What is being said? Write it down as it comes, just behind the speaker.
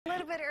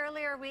bit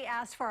earlier, we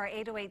asked for our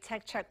 808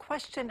 Tech Check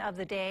question of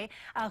the day.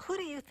 Who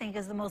do you think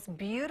is the most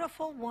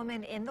beautiful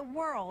woman in the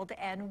world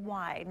and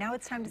why? Now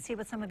it's time to see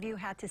what some of you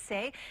had to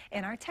say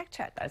in our Tech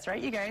Check. That's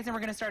right, you guys. And we're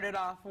going to start it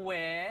off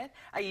with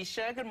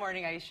Aisha. Good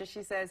morning, Aisha.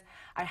 She says,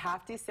 I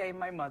have to say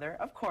my mother,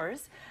 of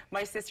course.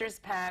 My sisters,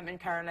 Pam and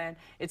Carolyn,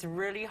 it's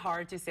really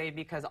hard to say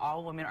because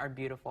all women are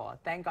beautiful.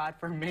 Thank God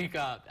for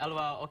makeup.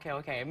 LOL.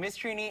 Okay. Miss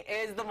Trini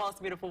is the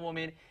most beautiful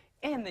woman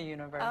in the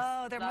universe.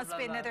 Oh, there must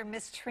be another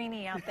Miss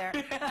Trini out there.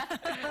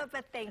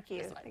 But thank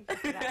you. Thank you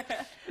for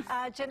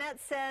that. Jeanette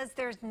says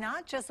there's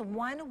not just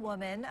one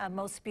woman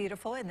most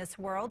beautiful in this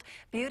world.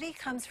 Beauty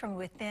comes from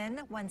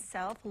within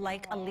oneself,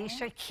 like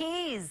Alicia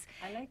Keys.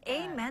 I like that.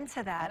 Amen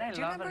to that. And I Do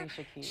you love remember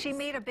Alicia Keys. she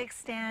made a big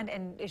stand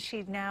and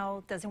she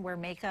now doesn't wear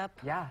makeup?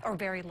 Yeah. Or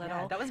very little.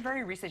 Yeah, that was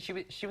very recent.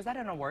 She was at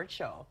an award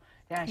show.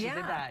 Yeah, she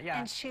did that. Yeah.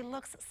 And she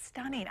looks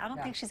stunning. I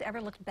don't think she's ever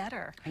looked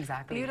better.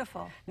 Exactly.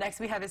 Beautiful. Next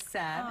we have is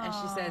Sam, and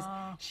she says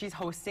she's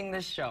hosting the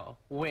show.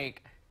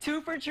 Wake.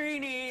 2 for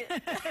Trini.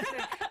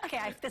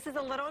 Okay, this is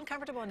a little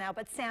uncomfortable now,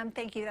 but Sam,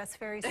 thank you. That's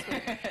very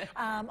sweet.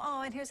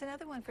 Oh, and here's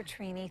another one for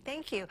Trini.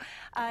 Thank you.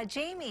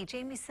 Jamie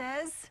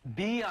says...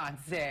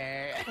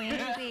 Beyonce. Queen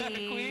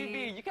Bee. Queen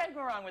Bee. You can't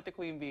go wrong with the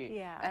Queen Bee.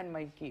 Yeah. And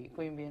Mikey.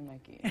 Queen Bee and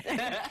Mikey.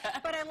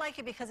 But I like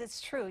it because it's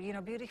true. You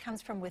know, beauty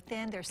comes from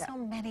within. There's so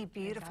many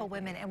beautiful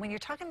women. And when you're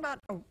talking about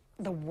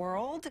the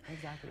world,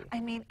 I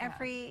mean,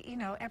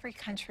 every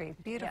country,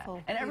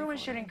 beautiful. And everyone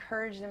should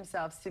encourage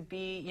themselves to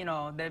be,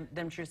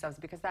 them true selves,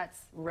 because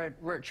that's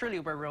truly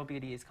where real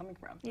beauty is coming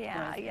from.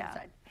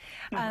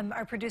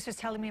 Our producer's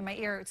telling me in my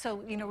ear, so,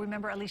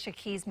 remember Alicia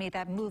Keys made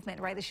that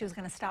movement, right, that she was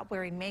going to stop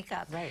wearing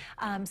makeup. Right.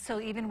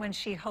 So even when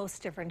she hosts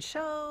different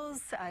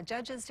shows,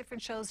 judges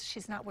different shows,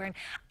 she's not wearing...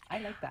 I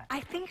like that.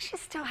 I think she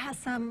still has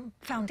some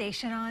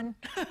foundation on.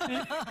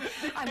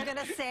 I'm going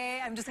to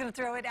say, I'm just going to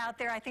throw it out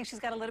there. I think she's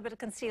got a little bit of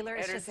concealer.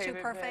 It's just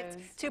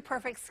too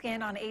perfect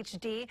skin on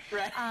HD.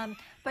 Right.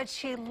 But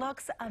she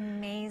looks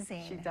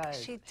amazing. She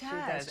does. She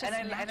does.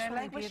 And I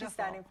like what she's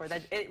standing for.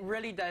 That it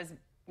really does,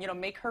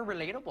 make her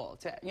relatable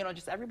to,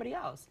 just everybody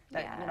else.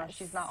 That,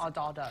 she's not all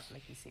dolled up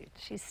like you see.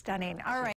 She's stunning. All right.